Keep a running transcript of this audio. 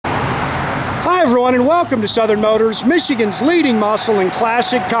Hi everyone, and welcome to Southern Motors, Michigan's leading muscle and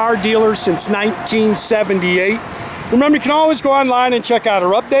classic car dealer since 1978. Remember, you can always go online and check out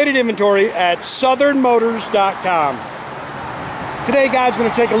our updated inventory at southernmotors.com. Today, guys, we're going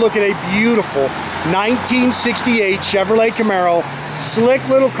to take a look at a beautiful 1968 Chevrolet Camaro. Slick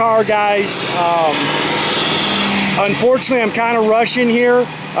little car, guys. Unfortunately, I'm kind of rushing here.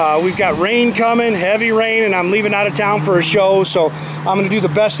 We've got rain coming, heavy rain, and I'm leaving out of town for a show, so I'm going to do the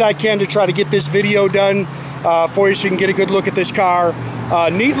best I can to try to get this video done for you so you can get a good look at this car.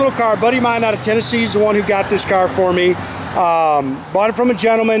 Neat little car. Buddy of mine out of Tennessee is the one who got this car for me. Bought it from a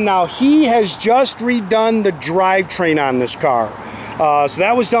gentleman. Now, he has just redone the drivetrain on this car. So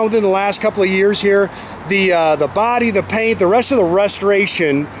that was done within the last couple of years here. The body, the paint, the rest of the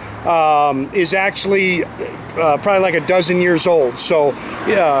restoration is actually probably like a dozen years old. So,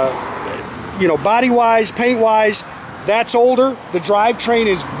 you know, body-wise, paint-wise, that's older. The drivetrain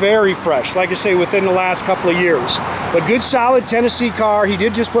is very fresh, like I say, within the last couple of years. But good, solid Tennessee car. He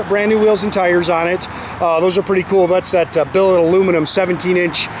did just put brand new wheels and tires on it. Those are pretty cool. That's that billet aluminum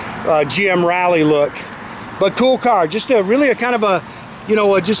 17-inch GM Rally look. But cool car. Just really a kind of a, you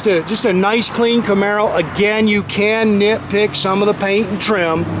know, just a nice, clean Camaro. Again, you can nitpick some of the paint and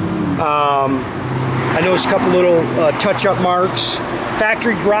trim. I noticed a couple little touch-up marks.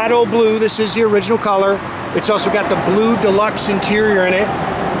 Factory Grotto blue. This is the original color. It's also got the blue deluxe interior in it.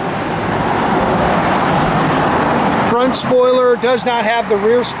 Front spoiler does not have the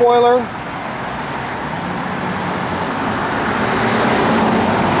rear spoiler.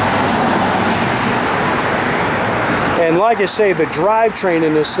 And like I say, the drivetrain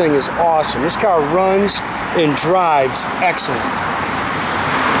in this thing is awesome. This car runs and drives excellent.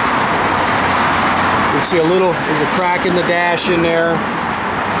 You can see a little, there's a crack in the dash in there.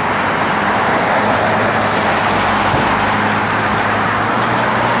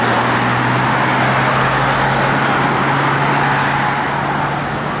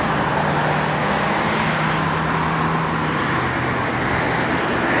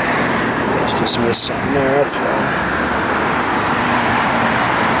 Just missed something there, that's fine.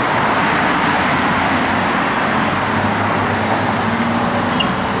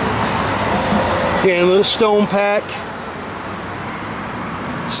 Again, a little stone pack.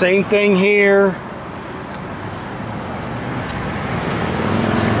 Same thing here.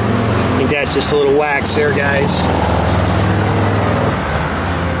 I think that's just a little wax there, guys.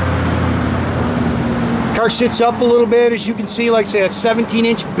 Car sits up a little bit, as you can see. Like I say, it's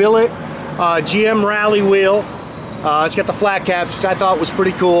 17-inch billet GM Rally wheel. It's got the flat caps, which I thought was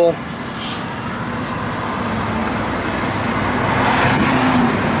pretty cool.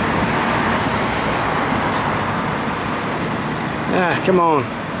 Come on.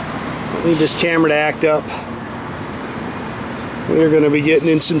 I need this camera to act up. We're going to be getting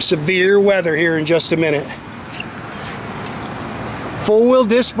in some severe weather here in just a minute. Four-wheel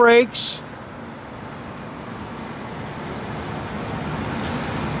disc brakes.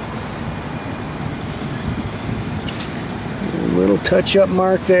 A little touch-up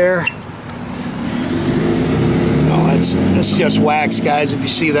mark there. Oh, that's just wax, guys, if you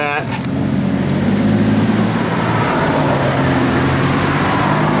see that.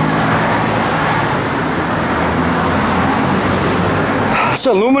 It's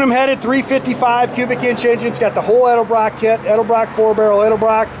aluminum headed 355 cubic inch engine. It's got the whole Edelbrock kit, Edelbrock 4-barrel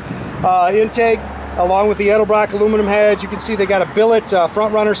Edelbrock intake, along with the Edelbrock aluminum heads. You can see they got a billet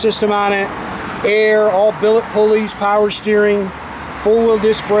front runner system on it, air, all billet pulleys, power steering, four-wheel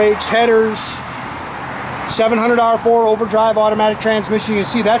disc brakes, headers, 700 R4 overdrive automatic transmission. You can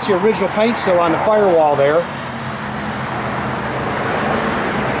see that's the original paint still on the firewall there.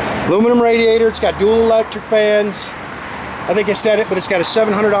 Aluminum radiator. It's got dual electric fans. I think I said it, but it's got a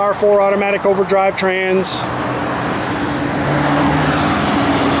 700 R4 automatic overdrive trans.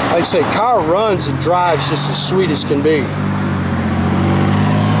 Like I say, car runs and drives just as sweet as can be.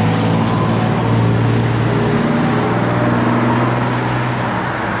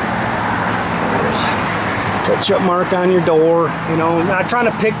 Touch-up mark on your door. You know, I'm not trying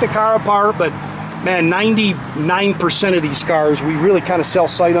to pick the car apart, but man, 99% of these cars we really kind of sell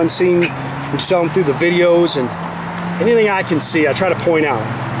sight unseen. We sell them through the videos, and anything I can see, I try to point out.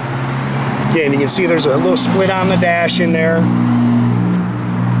 Again, you can see there's a little split on the dash in there.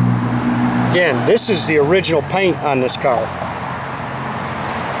 Again, this is the original paint on this car.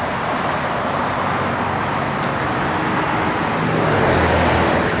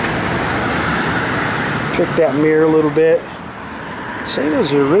 Pick that mirror a little bit. Same as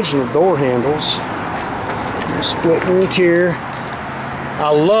the original door handles. Split interior.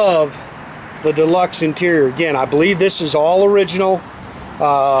 I love the deluxe interior. Again, I believe this is all original.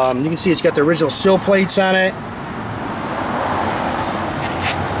 You can see it's got the original sill plates on it.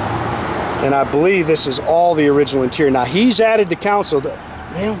 And I believe this is all the original interior. Now he's added the console.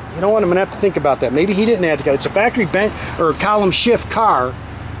 Man, you know what? I'm gonna have to think about that. Maybe he didn't add the console. It's a factory bent or column shift car.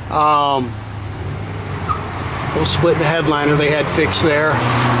 Little split in the headliner they had fixed there.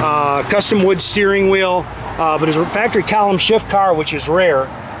 Custom wood steering wheel, but it's a factory column shift car, which is rare.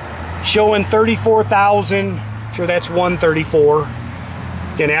 Showing 34,000. Sure, that's 134.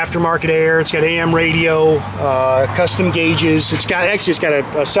 Again, aftermarket air. It's got AM radio, custom gauges. It's got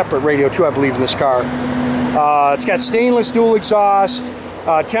a separate radio too, I believe, in this car. It's got stainless dual exhaust,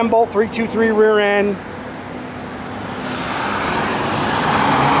 10-bolt 323 rear end.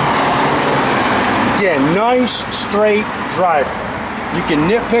 Again, nice straight driver. You can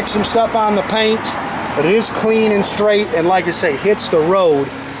nitpick some stuff on the paint, but it is clean and straight, and like I say, hits the road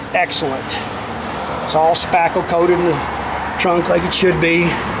excellent. It's all spackle coated in the trunk like it should be.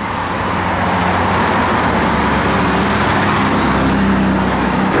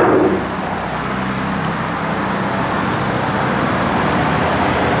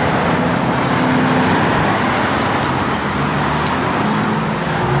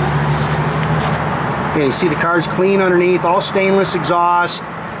 Yeah, you see the car's clean underneath, all stainless exhaust.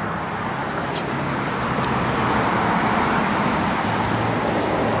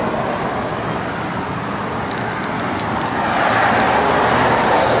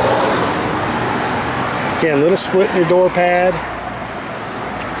 Again, little split in your door pad.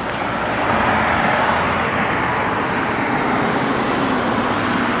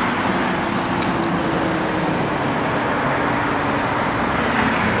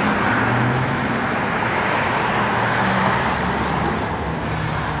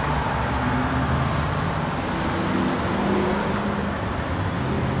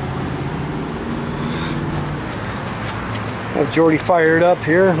 Have Jordy fired up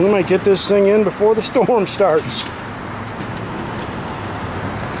here. We might get this thing in before the storm starts.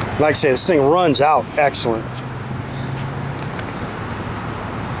 Like I say, this thing runs out excellent.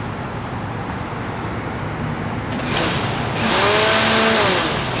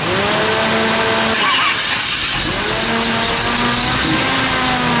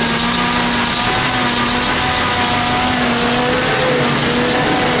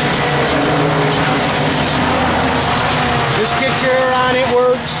 Kick chair on it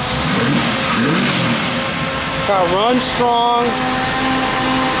works. Car runs strong.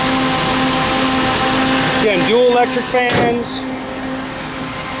 Again, dual electric fans.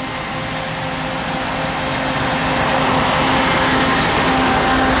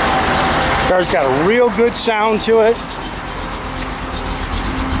 Car's got a real good sound to it.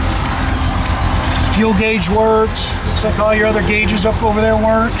 Fuel gauge works. Looks like all your other gauges up over there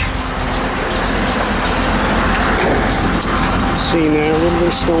work. See now, a little bit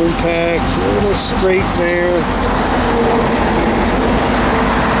of stone pack, a little straight there.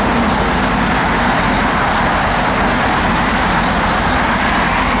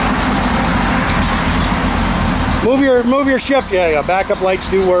 Move your shift. Yeah, backup lights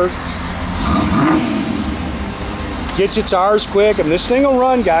do work. Gets its R's quick, and this thing will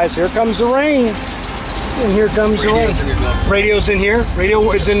run, guys. Here comes the rain. And here comes the rain. Radio's in here.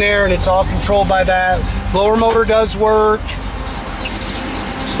 Radio is in there, and it's all controlled by that. Blower motor does work.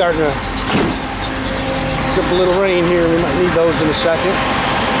 Starting to drip a little rain here. We might need those in a second.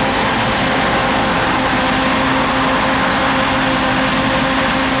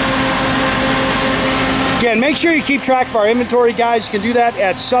 Again, make sure you keep track of our inventory, guys. You can do that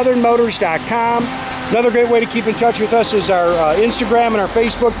at southernmotors.com. Another great way to keep in touch with us is our Instagram and our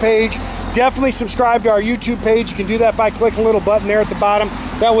Facebook page. Definitely subscribe to our YouTube page. You can do that by clicking a little button there at the bottom.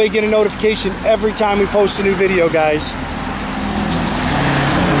 That way you get a notification every time we post a new video, guys.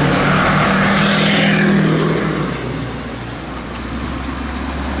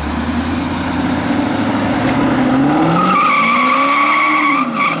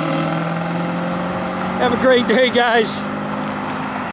 Have a great day, guys.